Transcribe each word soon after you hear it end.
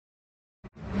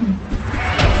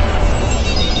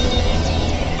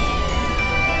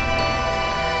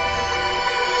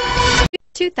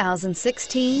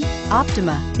2016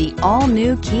 Optima. The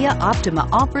all-new Kia Optima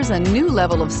offers a new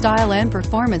level of style and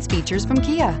performance features from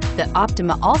Kia. The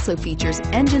Optima also features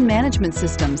engine management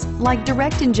systems like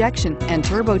direct injection and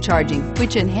turbocharging,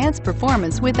 which enhance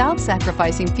performance without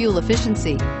sacrificing fuel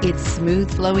efficiency. Its smooth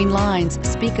flowing lines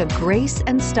speak of grace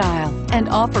and style and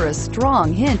offer a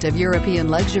strong hint of European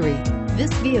luxury.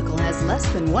 This vehicle has less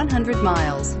than 100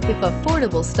 miles. If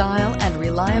affordable style and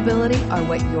reliability are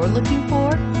what you're looking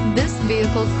for, this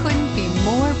vehicle couldn't be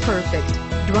more perfect.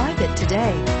 Drive it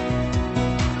today.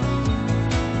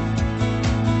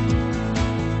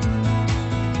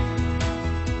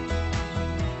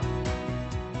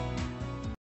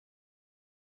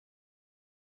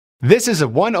 This is a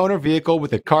one-owner vehicle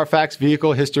with a Carfax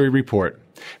Vehicle History Report.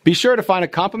 Be sure to find a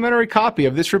complimentary copy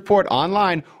of this report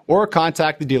online or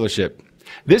contact the dealership.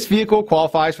 This vehicle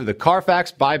qualifies for the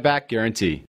Carfax Buyback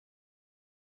Guarantee.